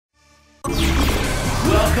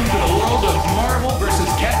Welcome to the world of Marvel vs.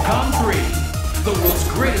 Capcom 3. The world's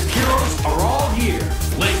greatest heroes are all here.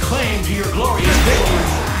 Lay claim to your glorious victory.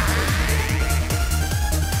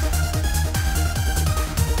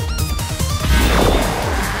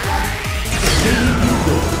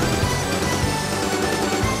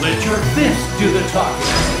 Let your fist do the talking.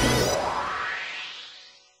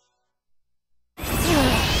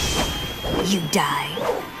 You die.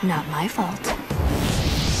 Not my fault.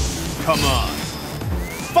 Come on.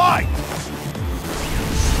 Fight!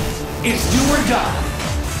 It's do or die.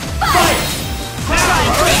 Fight!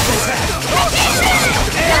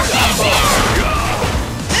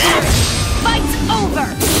 Fight's over!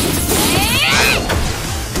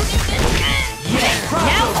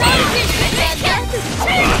 Now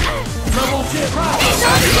Double chip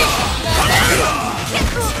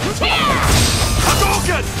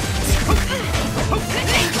Hadouken!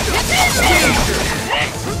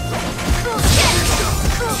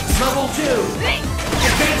 Level 2.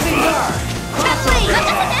 Advancing guard.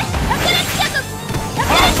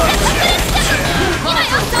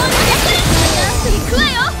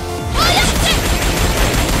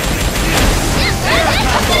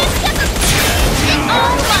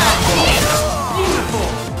 Beautiful.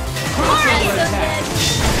 Crossover attack.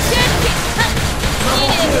 Level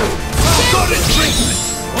 2. Sudden treatment!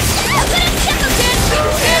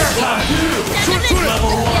 Air Kabu.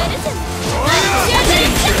 Level 1.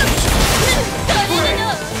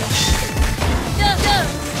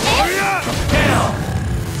 Down.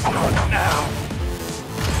 Not now!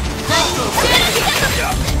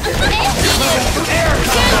 Air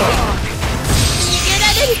combo.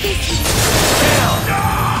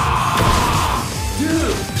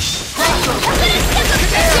 Dude. Air combo. Dude.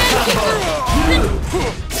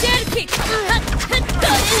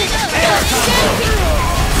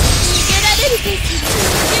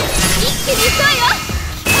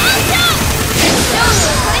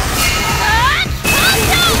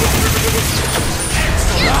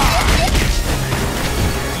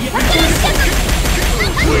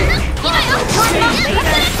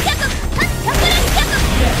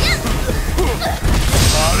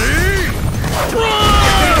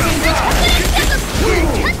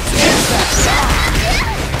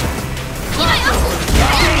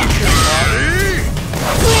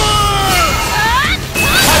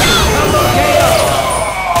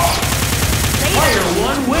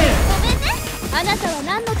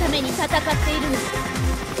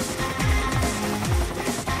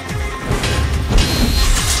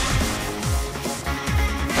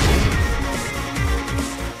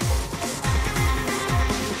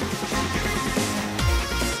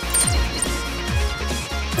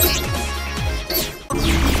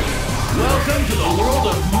 Welcome to the world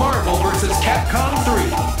of Marvel vs. Capcom 3,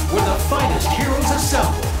 where the finest heroes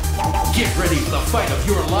assemble. Get ready for the fight of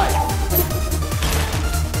your life.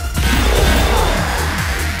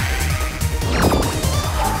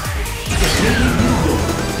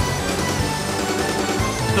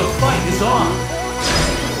 The fight is on.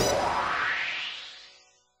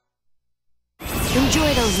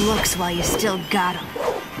 Enjoy those looks while you still got them.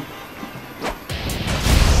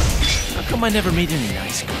 How come I never meet any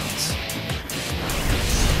nice girls?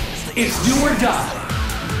 It's do or die.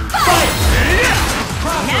 Fight! Air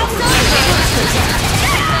combo!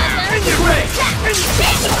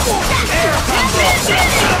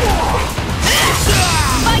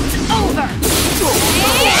 Fight's over!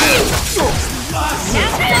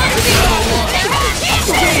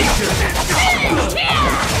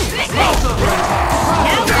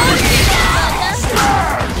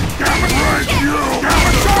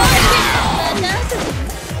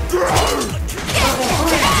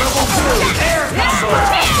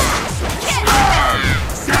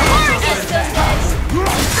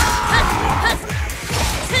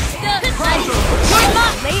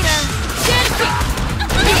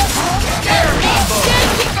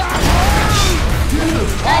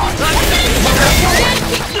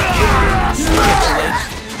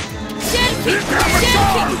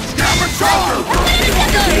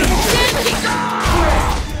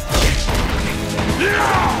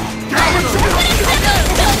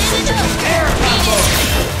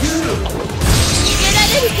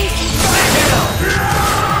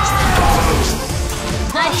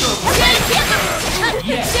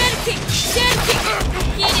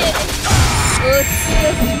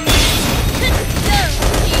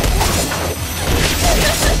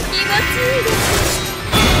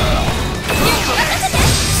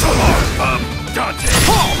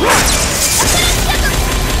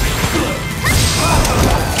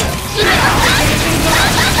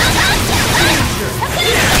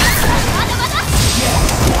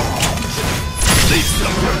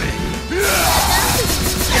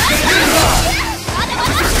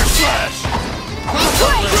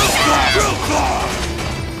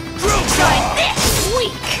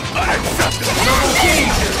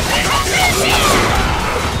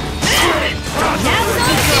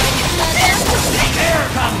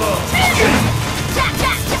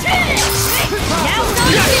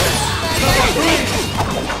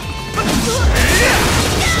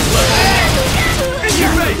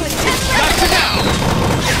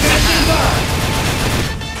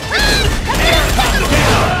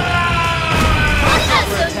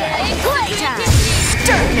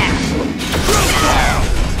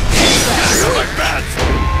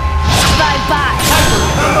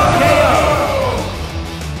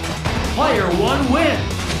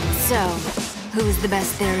 Who's the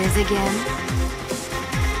best there is again?